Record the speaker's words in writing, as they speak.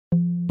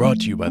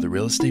Brought to you by the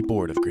Real Estate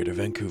Board of Greater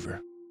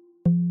Vancouver.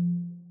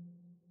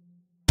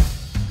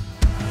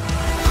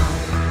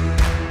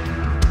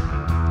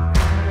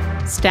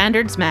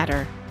 Standards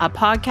Matter, a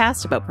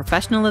podcast about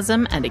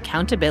professionalism and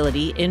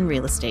accountability in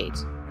real estate.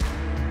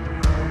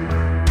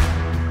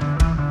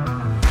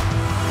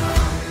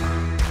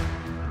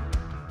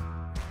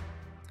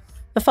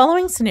 The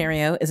following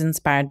scenario is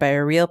inspired by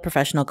a real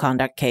professional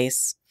conduct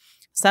case.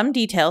 Some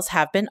details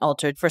have been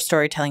altered for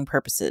storytelling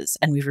purposes,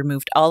 and we've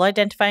removed all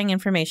identifying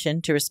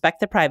information to respect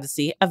the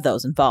privacy of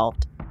those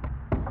involved.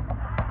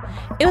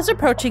 It was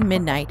approaching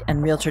midnight,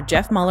 and realtor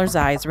Jeff Muller's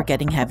eyes were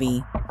getting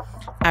heavy.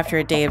 After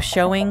a day of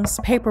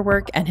showings,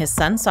 paperwork, and his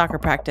son's soccer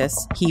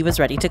practice, he was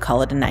ready to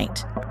call it a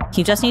night.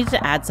 He just needed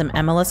to add some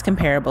MLS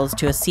comparables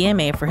to a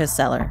CMA for his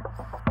seller.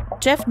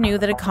 Jeff knew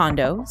that a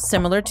condo,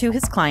 similar to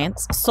his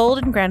client's, sold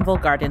in Granville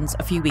Gardens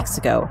a few weeks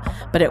ago,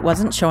 but it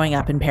wasn't showing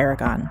up in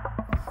Paragon.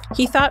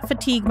 He thought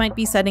fatigue might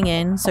be setting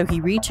in, so he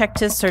rechecked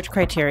his search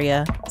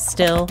criteria.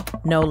 Still,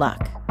 no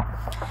luck.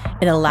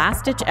 In a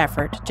last-ditch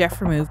effort,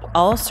 Jeff removed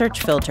all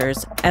search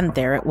filters, and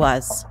there it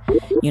was.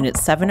 Unit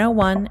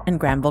 701 in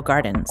Granville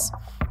Gardens.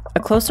 A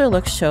closer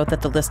look showed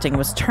that the listing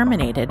was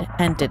terminated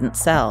and didn't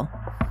sell.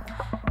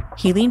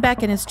 He leaned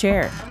back in his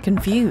chair,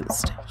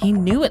 confused. He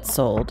knew it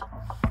sold.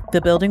 The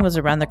building was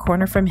around the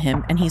corner from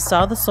him, and he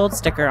saw the sold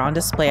sticker on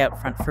display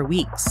out front for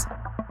weeks.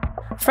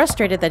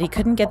 Frustrated that he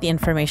couldn't get the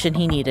information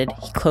he needed,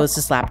 he closed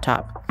his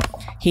laptop.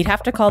 He'd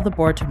have to call the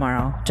board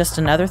tomorrow, just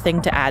another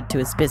thing to add to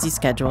his busy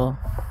schedule.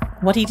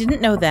 What he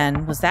didn't know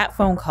then was that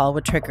phone call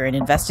would trigger an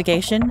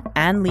investigation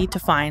and lead to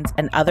fines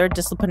and other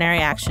disciplinary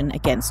action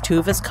against two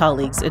of his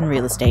colleagues in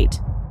real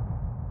estate.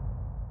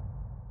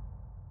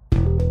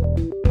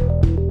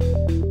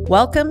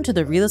 Welcome to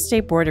the Real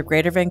Estate Board of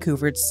Greater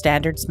Vancouver's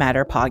Standards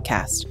Matter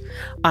podcast.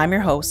 I'm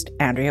your host,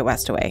 Andrea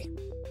Westaway.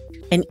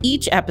 In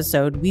each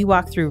episode, we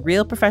walk through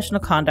real professional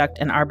conduct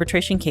and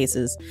arbitration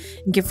cases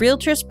and give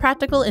realtors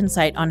practical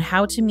insight on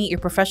how to meet your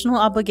professional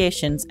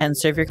obligations and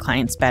serve your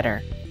clients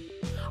better.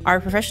 Our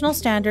professional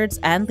standards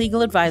and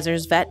legal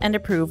advisors vet and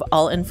approve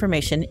all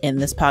information in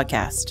this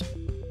podcast.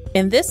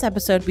 In this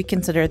episode, we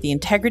consider the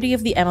integrity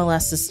of the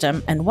MLS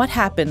system and what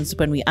happens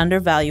when we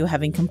undervalue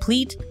having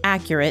complete,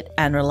 accurate,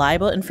 and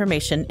reliable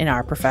information in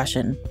our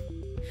profession.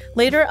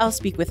 Later, I'll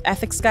speak with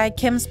ethics guy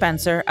Kim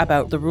Spencer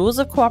about the rules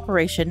of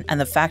cooperation and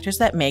the factors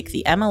that make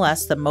the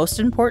MLS the most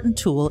important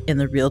tool in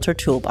the realtor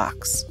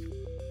toolbox.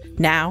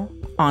 Now,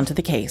 on to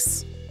the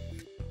case.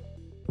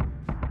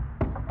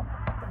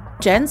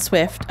 Jen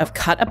Swift of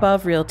Cut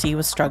Above Realty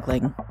was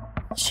struggling.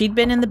 She'd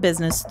been in the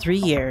business 3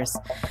 years,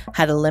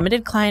 had a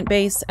limited client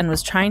base, and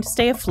was trying to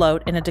stay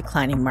afloat in a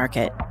declining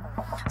market.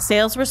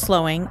 Sales were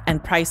slowing,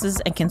 and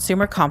prices and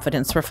consumer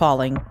confidence were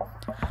falling.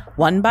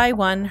 One by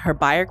one, her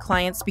buyer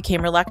clients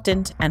became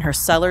reluctant, and her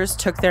sellers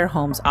took their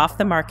homes off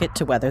the market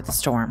to weather the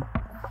storm.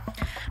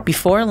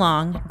 Before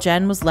long,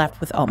 Jen was left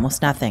with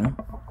almost nothing,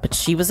 but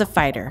she was a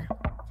fighter.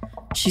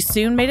 She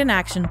soon made an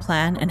action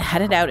plan and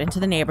headed out into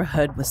the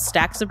neighborhood with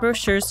stacks of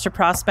brochures to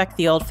prospect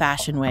the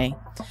old-fashioned way.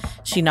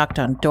 She knocked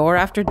on door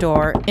after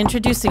door,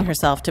 introducing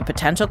herself to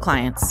potential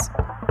clients.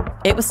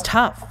 It was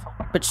tough,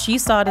 but she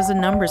saw it as a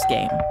numbers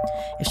game.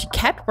 If she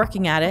kept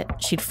working at it,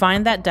 she'd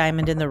find that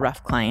diamond in the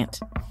rough client.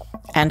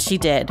 And she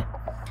did.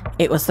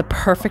 It was the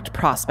perfect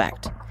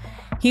prospect.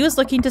 He was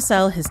looking to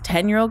sell his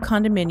 10-year-old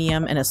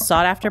condominium in a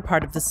sought-after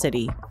part of the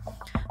city.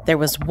 There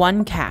was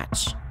one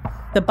catch.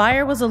 The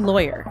buyer was a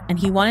lawyer, and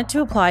he wanted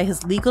to apply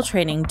his legal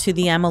training to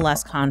the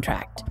MLS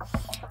contract.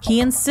 He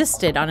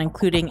insisted on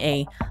including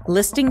a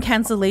listing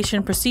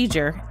cancellation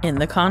procedure in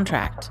the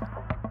contract.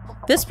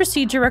 This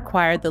procedure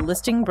required the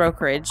listing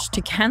brokerage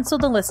to cancel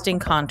the listing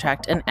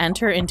contract and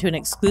enter into an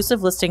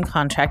exclusive listing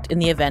contract in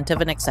the event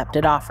of an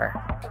accepted offer.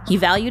 He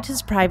valued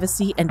his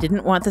privacy and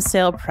didn't want the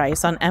sale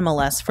price on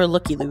MLS for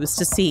looky-loos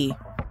to see.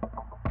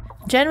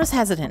 Jen was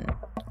hesitant.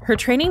 Her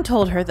training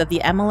told her that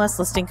the MLS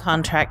listing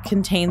contract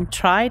contained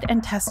tried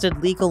and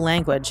tested legal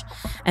language,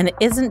 and it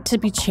isn't to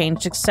be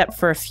changed except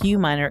for a few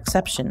minor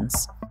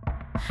exceptions.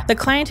 The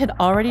client had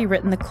already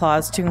written the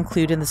clause to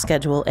include in the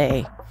Schedule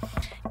A.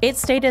 It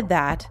stated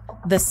that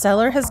the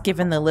seller has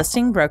given the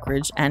listing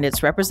brokerage and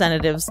its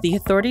representatives the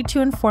authority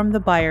to inform the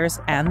buyers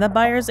and the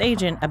buyer's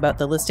agent about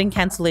the listing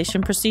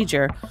cancellation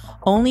procedure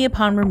only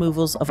upon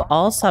removals of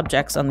all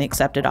subjects on the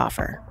accepted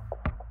offer.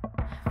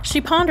 She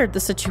pondered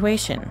the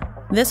situation.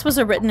 This was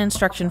a written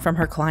instruction from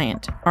her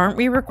client. Aren't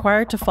we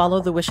required to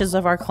follow the wishes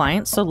of our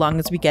clients so long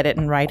as we get it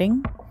in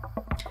writing?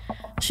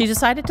 She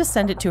decided to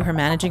send it to her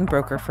managing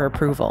broker for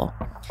approval.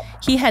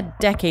 He had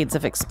decades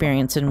of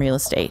experience in real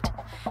estate.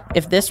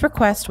 If this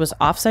request was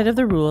offside of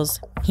the rules,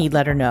 he'd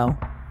let her know.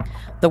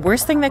 The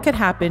worst thing that could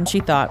happen, she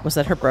thought, was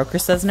that her broker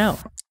says no.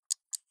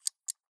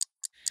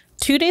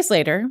 2 days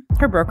later,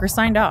 her broker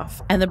signed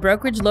off, and the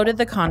brokerage loaded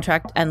the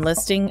contract and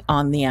listing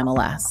on the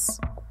MLS.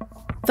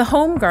 The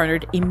home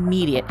garnered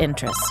immediate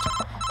interest.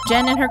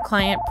 Jen and her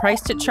client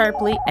priced it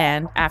sharply,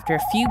 and after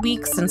a few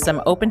weeks and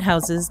some open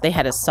houses, they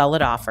had a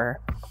solid offer.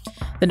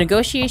 The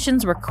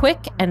negotiations were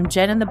quick, and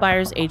Jen and the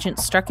buyer's agent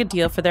struck a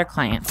deal for their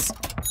clients.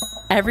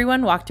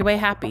 Everyone walked away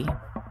happy.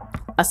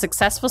 A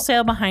successful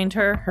sale behind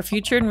her, her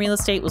future in real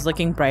estate was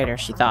looking brighter,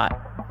 she thought.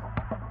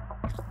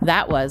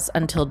 That was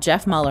until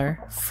Jeff Muller,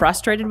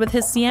 frustrated with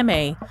his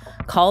CMA,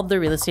 called the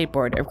Real Estate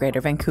Board of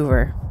Greater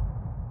Vancouver.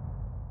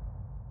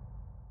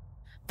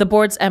 The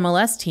board's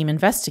MLS team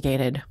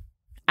investigated.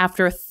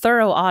 After a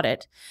thorough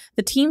audit,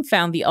 the team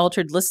found the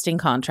altered listing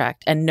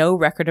contract and no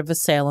record of a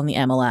sale on the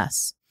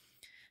MLS.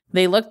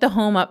 They looked the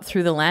home up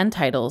through the land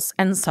titles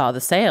and saw the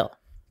sale.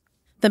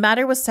 The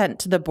matter was sent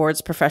to the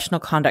board's professional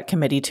conduct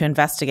committee to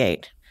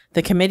investigate.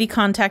 The committee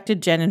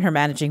contacted Jen and her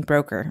managing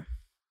broker.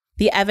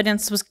 The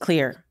evidence was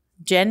clear.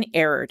 Jen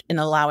erred in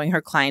allowing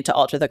her client to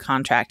alter the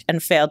contract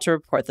and failed to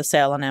report the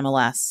sale on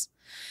MLS.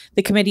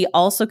 The committee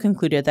also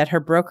concluded that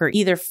her broker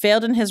either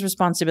failed in his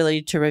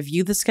responsibility to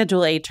review the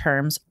Schedule A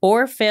terms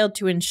or failed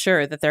to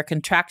ensure that their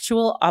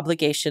contractual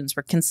obligations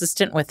were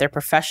consistent with their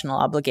professional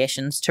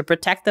obligations to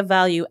protect the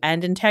value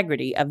and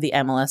integrity of the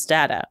MLS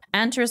data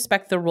and to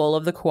respect the role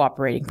of the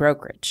cooperating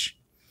brokerage.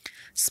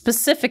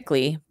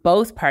 Specifically,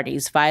 both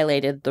parties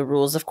violated the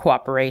rules of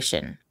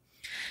cooperation.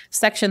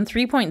 Section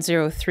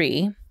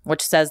 3.03,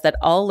 which says that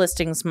all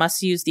listings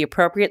must use the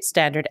appropriate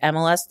standard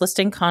MLS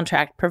listing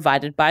contract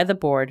provided by the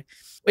board,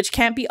 which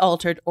can't be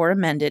altered or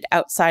amended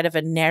outside of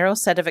a narrow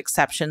set of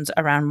exceptions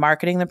around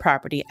marketing the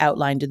property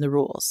outlined in the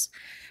rules.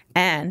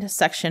 And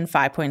Section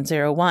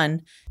 5.01,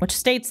 which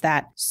states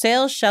that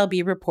sales shall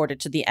be reported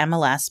to the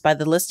MLS by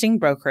the listing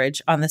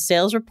brokerage on the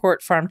sales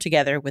report form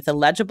together with a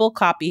legible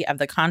copy of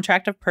the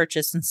contract of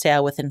purchase and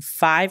sale within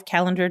 5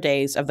 calendar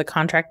days of the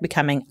contract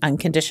becoming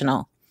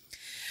unconditional.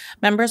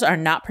 Members are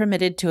not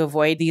permitted to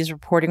avoid these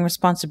reporting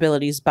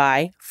responsibilities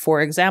by,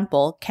 for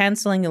example,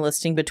 canceling a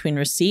listing between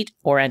receipt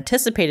or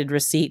anticipated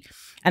receipt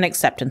and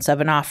acceptance of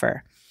an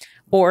offer,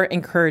 or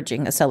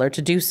encouraging a seller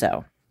to do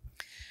so.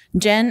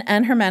 Jen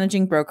and her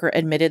managing broker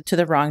admitted to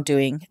the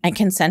wrongdoing and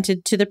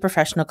consented to the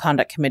Professional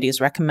Conduct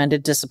Committee's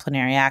recommended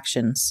disciplinary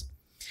actions.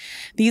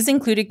 These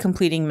included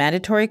completing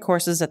mandatory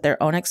courses at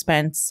their own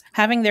expense,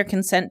 having their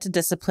consent to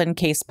discipline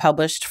case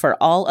published for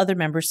all other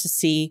members to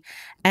see,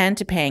 and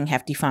to paying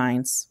hefty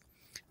fines.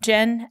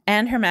 Jen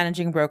and her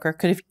managing broker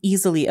could have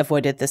easily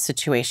avoided this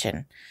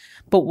situation.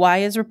 But why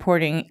is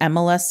reporting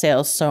MLS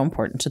sales so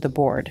important to the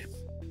board?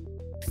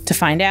 To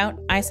find out,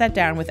 I sat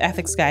down with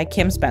ethics guy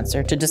Kim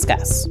Spencer to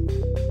discuss.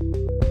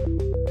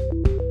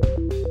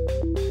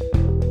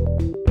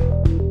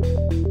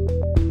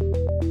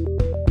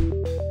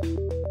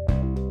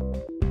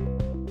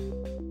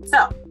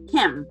 So,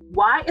 Kim,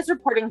 why is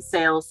reporting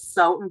sales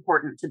so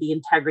important to the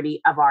integrity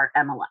of our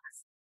MLS?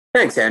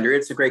 Thanks, Andrew.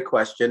 It's a great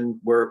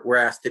question. We're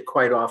asked it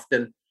quite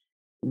often.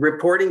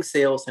 Reporting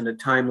sales in a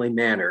timely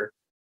manner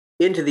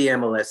into the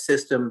MLS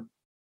system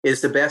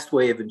is the best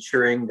way of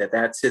ensuring that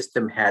that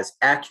system has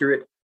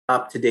accurate,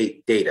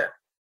 up-to-date data.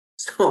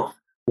 So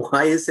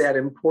why is that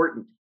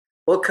important?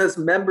 Well, because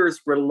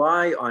members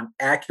rely on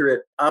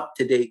accurate,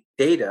 up-to-date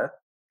data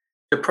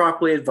to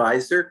properly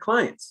advise their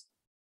clients.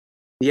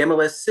 The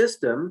MLS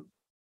system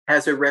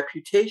has a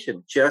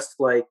reputation, just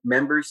like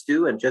members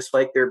do and just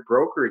like their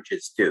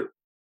brokerages do.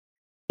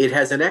 It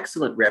has an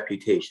excellent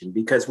reputation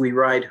because we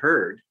ride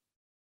herd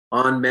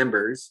on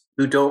members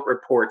who don't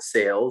report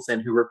sales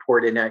and who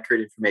report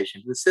inaccurate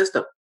information to the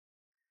system.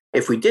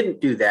 If we didn't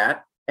do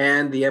that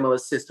and the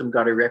MLS system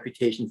got a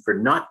reputation for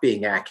not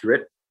being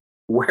accurate,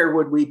 where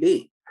would we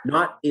be?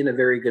 Not in a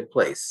very good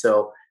place.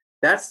 So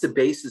that's the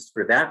basis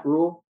for that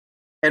rule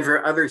and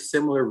for other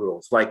similar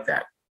rules like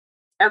that.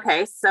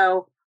 Okay,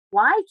 so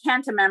why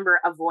can't a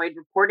member avoid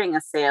reporting a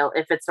sale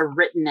if it's a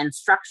written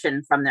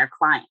instruction from their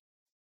client?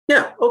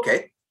 Yeah,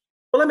 okay.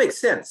 Well, that makes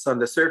sense on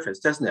the surface,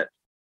 doesn't it?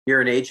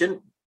 You're an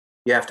agent.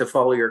 You have to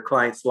follow your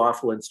client's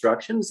lawful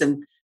instructions,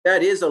 and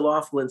that is a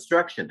lawful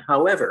instruction.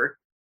 However,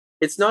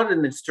 it's not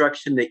an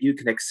instruction that you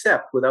can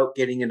accept without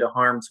getting into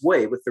harm's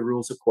way with the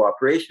rules of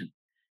cooperation.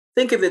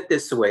 Think of it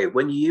this way.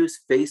 When you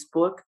use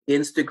Facebook,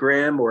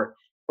 Instagram,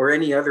 or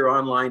any other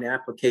online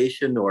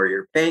application, or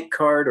your bank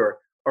card,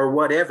 or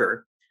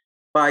whatever,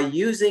 by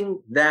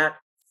using that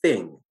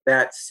thing,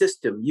 that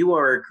system, you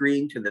are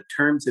agreeing to the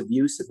terms of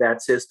use of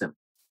that system.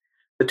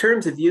 The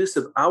terms of use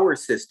of our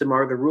system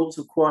are the rules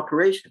of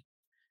cooperation.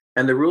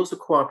 And the rules of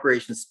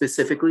cooperation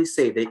specifically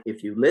say that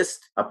if you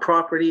list a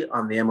property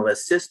on the MLS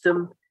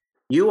system,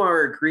 you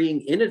are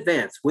agreeing in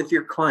advance with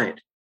your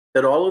client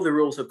that all of the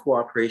rules of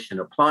cooperation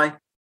apply,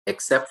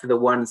 except for the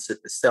ones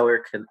that the seller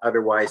can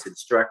otherwise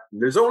instruct. And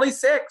there's only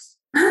 6.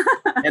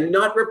 And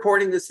not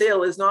reporting the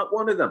sale is not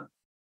one of them.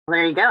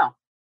 There you go.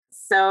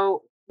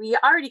 So we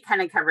already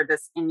kind of covered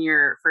this in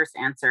your first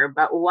answer,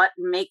 but what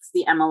makes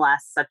the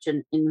MLS such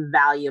an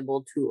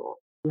invaluable tool?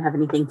 Do you have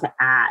anything to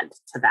add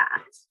to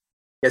that?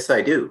 Yes,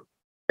 I do.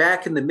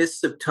 Back in the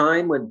mists of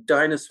time when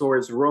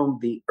dinosaurs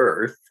roamed the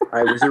earth,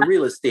 I was a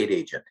real estate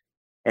agent.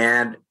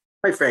 And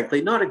quite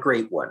frankly, not a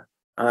great one.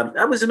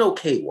 I was an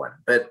okay one,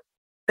 but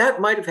that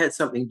might have had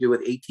something to do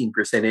with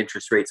 18%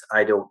 interest rates.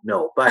 I don't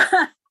know. But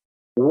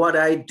what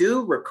I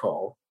do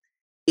recall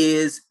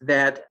is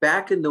that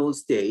back in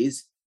those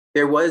days,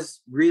 there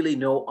was really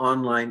no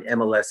online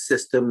MLS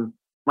system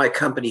my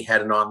company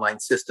had an online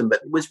system,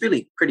 but it was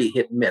really pretty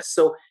hit and miss.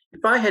 So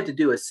if I had to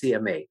do a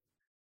CMA,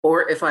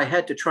 or if I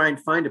had to try and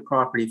find a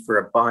property for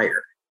a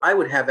buyer, I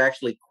would have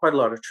actually quite a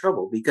lot of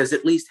trouble because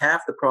at least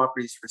half the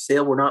properties for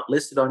sale were not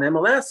listed on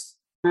MLS.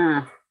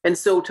 And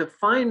so to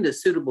find a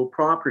suitable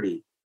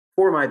property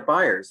for my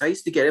buyers, I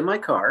used to get in my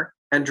car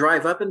and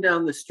drive up and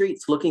down the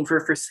streets looking for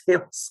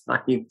sale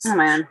signs. Oh,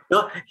 man.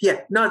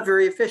 Not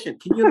very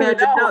efficient. Can you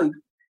imagine now?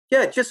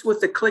 Yeah, just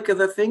with the click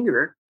of a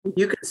finger,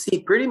 you can see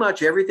pretty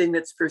much everything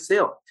that's for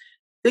sale.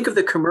 Think of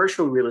the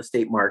commercial real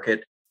estate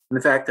market and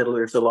the fact that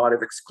there's a lot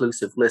of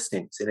exclusive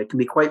listings, and it can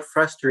be quite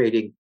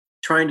frustrating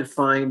trying to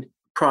find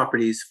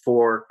properties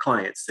for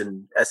clients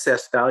and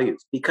assess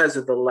values because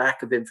of the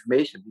lack of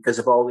information, because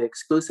of all the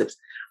exclusives.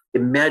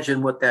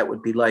 Imagine what that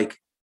would be like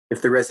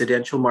if the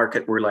residential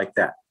market were like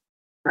that.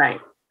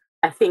 Right.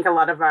 I think a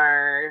lot of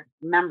our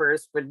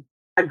members would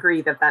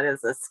agree that that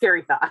is a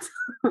scary thought.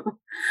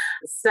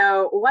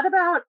 So what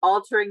about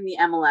altering the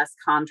MLS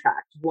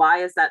contract? Why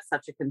is that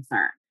such a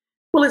concern?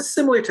 Well, it's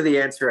similar to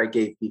the answer I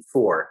gave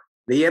before.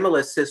 The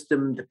MLS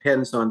system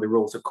depends on the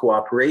rules of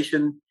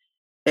cooperation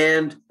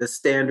and the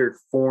standard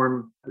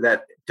form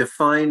that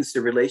defines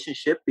the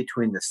relationship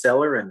between the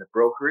seller and the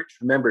brokerage.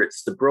 Remember,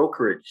 it's the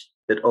brokerage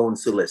that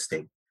owns the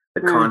listing,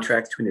 the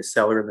contract between the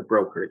seller and the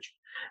brokerage.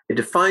 It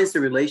defines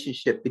the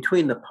relationship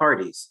between the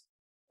parties.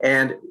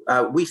 And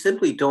we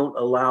simply don't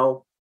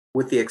allow,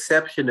 with the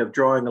exception of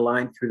drawing a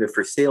line through the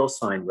for sale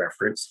sign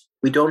reference,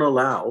 we don't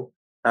allow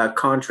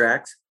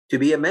contracts to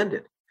be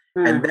amended.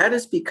 And that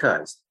is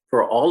because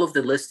for all of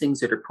the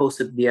listings that are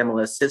posted in the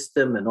MLS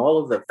system and all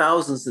of the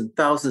thousands and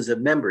thousands of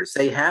members,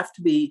 they have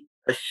to be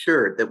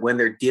assured that when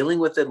they're dealing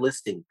with a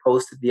listing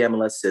posted in the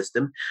MLS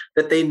system,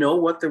 that they know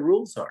what the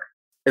rules are.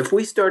 If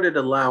we started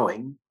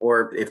allowing,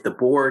 or if the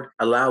board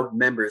allowed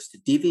members to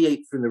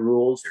deviate from the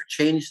rules or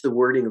change the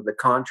wording of the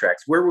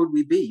contracts, where would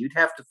we be? You'd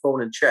have to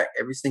phone and check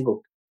every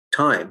single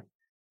time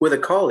with a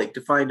colleague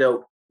to find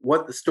out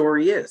what the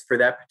story is for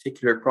that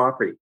particular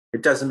property.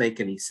 It doesn't make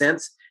any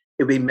sense.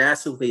 It would be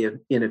massively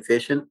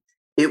inefficient.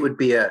 It would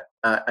be a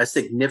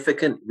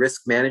significant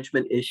risk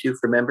management issue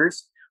for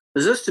members.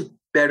 It's just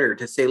better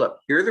to say, look,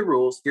 here are the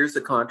rules, here's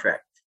the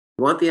contract.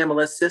 You want the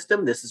MLS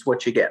system? This is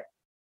what you get.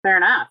 Fair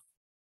enough.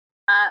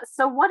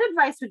 So what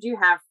advice would you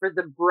have for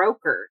the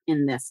broker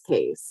in this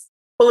case?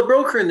 Well, the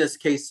broker in this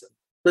case,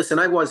 listen,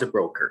 I was a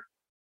broker.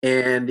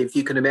 And if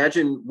you can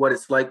imagine what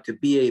it's like to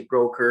be a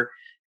broker,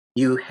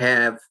 you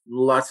have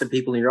lots of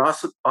people in your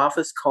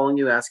office calling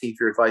you, asking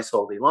for advice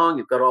all day long.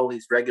 You've got all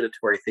these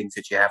regulatory things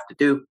that you have to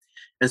do.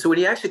 And so when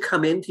you actually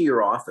come into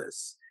your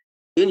office,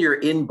 in your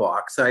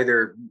inbox,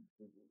 either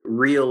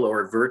real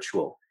or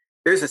virtual,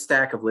 there's a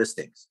stack of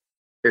listings.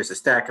 There's a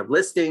stack of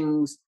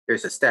listings.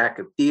 There's a stack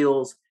of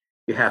deals.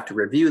 You have to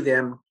review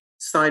them,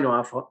 sign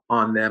off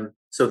on them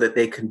so that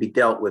they can be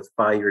dealt with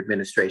by your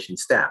administration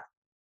staff.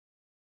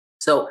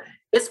 So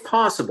it's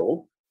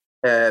possible,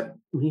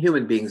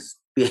 human beings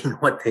being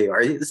what they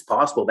are, it's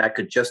possible that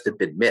could just have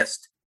been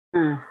missed.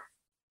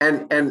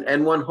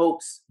 And one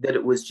hopes that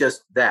it was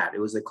just that. It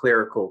was a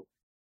clerical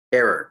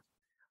error.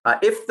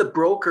 If the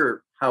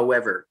broker,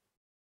 however,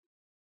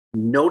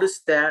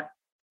 noticed that,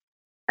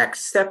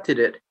 accepted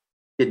it,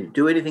 didn't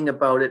do anything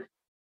about it,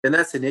 then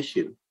that's an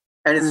issue.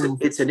 And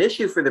it's an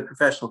issue for the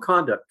Professional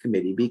Conduct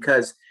Committee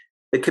because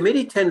the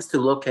committee tends to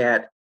look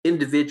at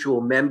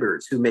individual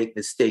members who make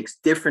mistakes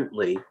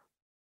differently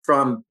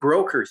from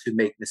brokers who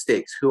make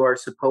mistakes, who are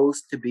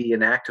supposed to be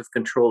in active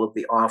control of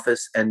the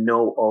office and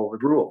know all the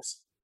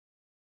rules.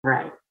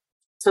 Right.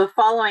 So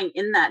following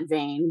in that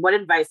vein, what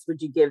advice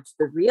would you give to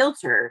the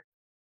realtor,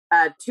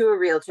 to a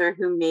realtor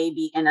who may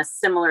be in a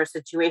similar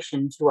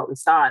situation to what we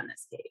saw in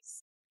this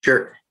case?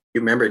 Sure. You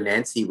remember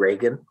Nancy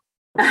Reagan?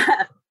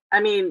 I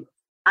mean,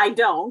 I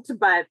don't,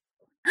 but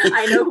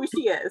I know who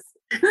she is.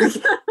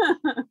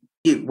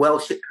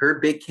 Well, her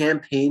big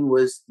campaign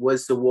was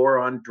the war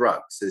on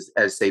drugs,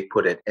 as they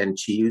put it. And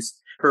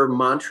her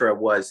mantra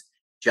was,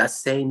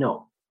 just say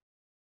no.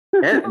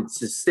 And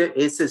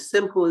it's as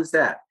simple as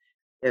that.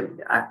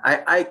 And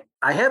I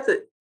have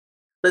the,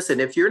 listen,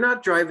 if you're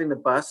not driving the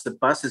bus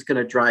is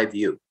going to drive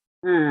you.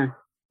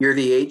 You're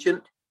the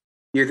agent.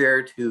 You're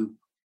there to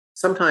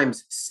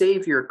sometimes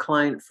save your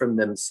client from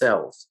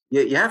themselves.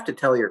 You have to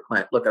tell your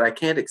client, look, I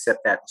can't accept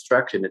that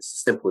instruction. It's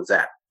as simple as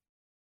that.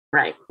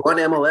 Right. On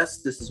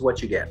MLS, this is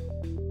what you get.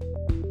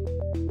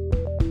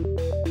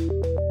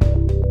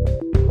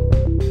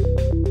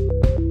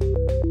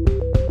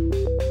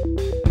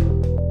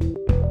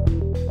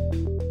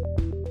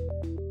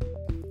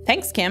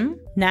 Thanks, Kim.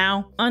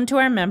 Now, on to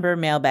our member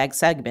mailbag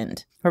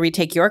segment, where we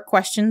take your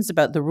questions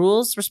about the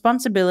rules,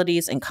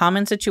 responsibilities, and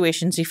common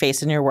situations you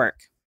face in your work.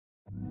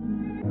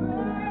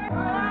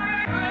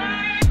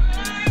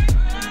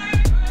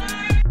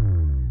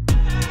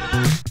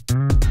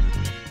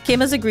 Kim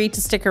has agreed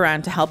to stick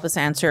around to help us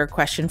answer a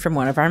question from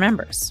one of our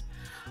members.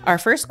 Our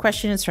first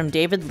question is from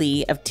David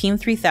Lee of Team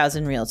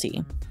 3000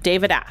 Realty.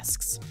 David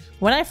asks,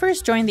 when I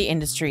first joined the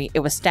industry,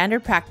 it was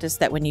standard practice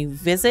that when you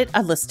visit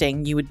a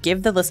listing, you would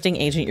give the listing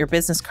agent your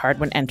business card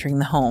when entering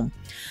the home.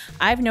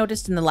 I've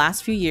noticed in the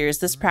last few years,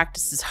 this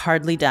practice is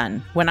hardly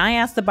done. When I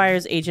ask the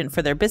buyer's agent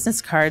for their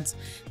business cards,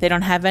 they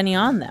don't have any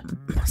on them.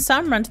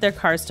 Some run to their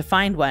cars to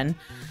find one.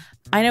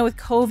 I know with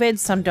COVID,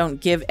 some don't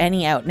give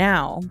any out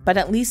now, but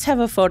at least have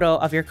a photo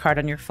of your card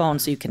on your phone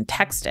so you can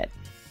text it.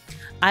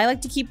 I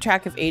like to keep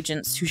track of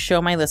agents who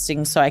show my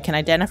listings so I can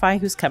identify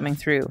who's coming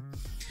through.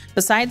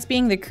 Besides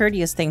being the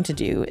courteous thing to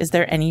do, is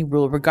there any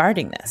rule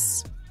regarding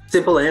this?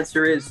 Simple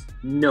answer is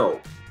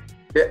no.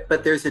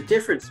 But there's a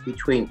difference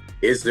between,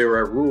 is there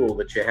a rule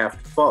that you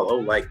have to follow,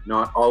 like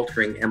not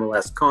altering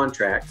MLS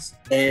contracts,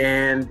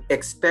 and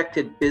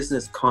expected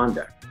business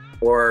conduct,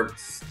 or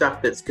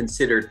stuff that's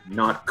considered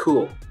not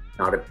cool.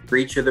 Not a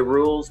breach of the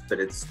rules, but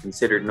it's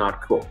considered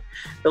not cool.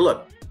 But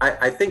look,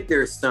 I think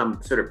there's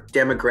some sort of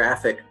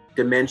demographic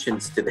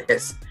dimensions to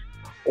this.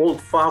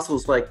 Old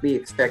fossils like me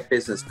expect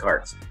business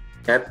cards.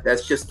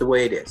 That's just the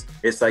way it is.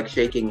 It's like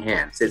shaking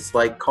hands. It's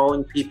like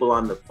calling people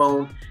on the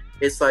phone.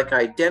 It's like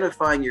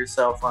identifying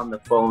yourself on the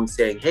phone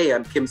saying, hey,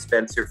 I'm Kim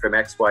Spencer from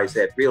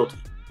XYZ Realty.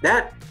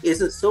 That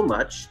isn't so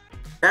much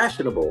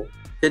fashionable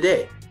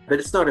today, but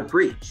it's not a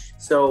breach.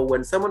 So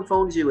when someone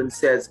phones you and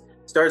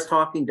starts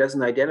talking,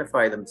 doesn't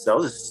identify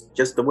themselves, it's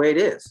just the way it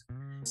is.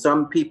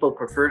 Some people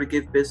prefer to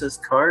give business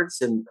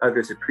cards and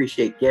others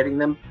appreciate getting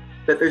them,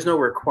 but there's no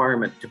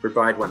requirement to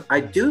provide one.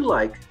 I do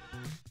like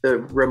the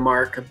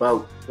remark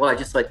about, well, I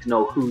just like to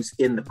know who's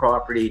in the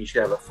property and you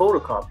should have a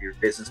photocopy of your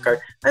business card.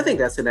 I think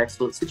that's an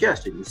excellent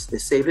suggestion. You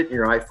save it in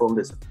your iPhone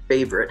as a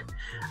favorite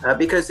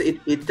because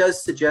it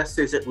does suggest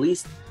there's at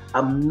least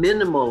a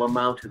minimal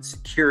amount of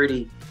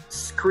security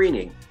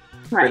screening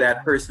for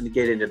that person to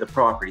get into the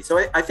property.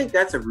 So I think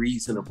that's a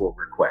reasonable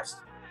request.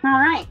 All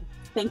right.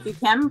 Thank you,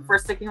 Kim, for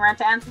sticking around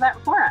to answer that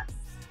for us.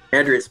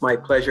 Andrew, it's my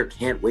pleasure.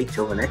 Can't wait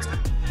till the next time.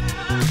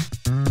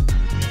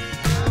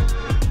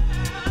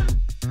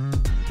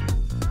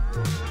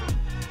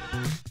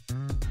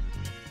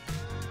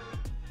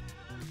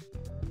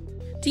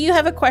 Do you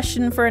have a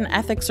question for an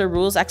ethics or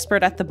rules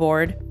expert at the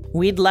board?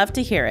 We'd love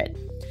to hear it.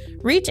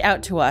 Reach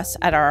out to us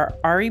at our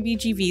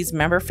REBGV's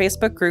member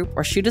Facebook group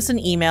or shoot us an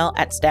email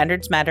at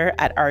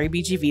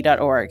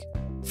standardsmatter@rebgv.org.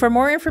 For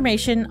more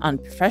information on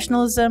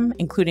professionalism,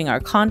 including our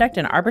conduct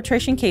and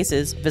arbitration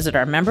cases, visit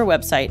our member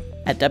website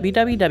at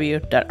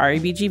www.rebgv.ca.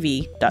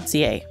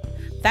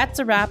 That's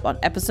a wrap on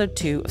episode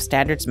 2 of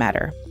Standards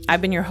Matter.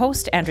 I've been your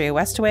host, Andrea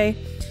Westaway.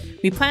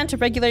 We plan to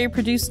regularly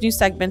produce new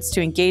segments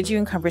to engage you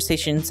in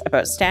conversations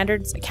about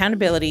standards,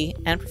 accountability,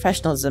 and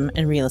professionalism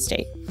in real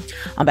estate.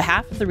 On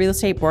behalf of the Real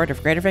Estate Board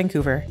of Greater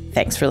Vancouver,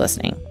 thanks for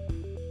listening.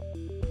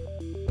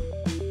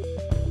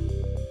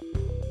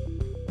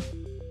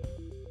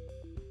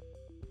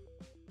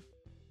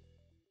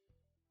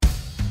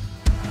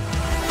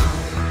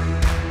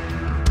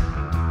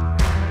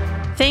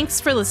 Thanks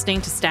for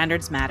listening to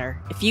Standards Matter.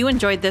 If you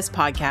enjoyed this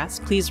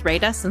podcast, please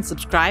rate us and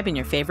subscribe in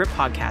your favorite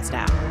podcast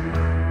app.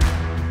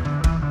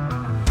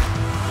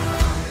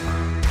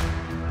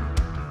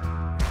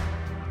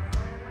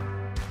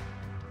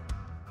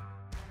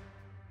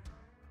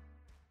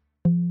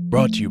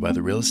 Brought to you by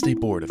the Real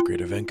Estate Board of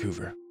Greater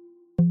Vancouver.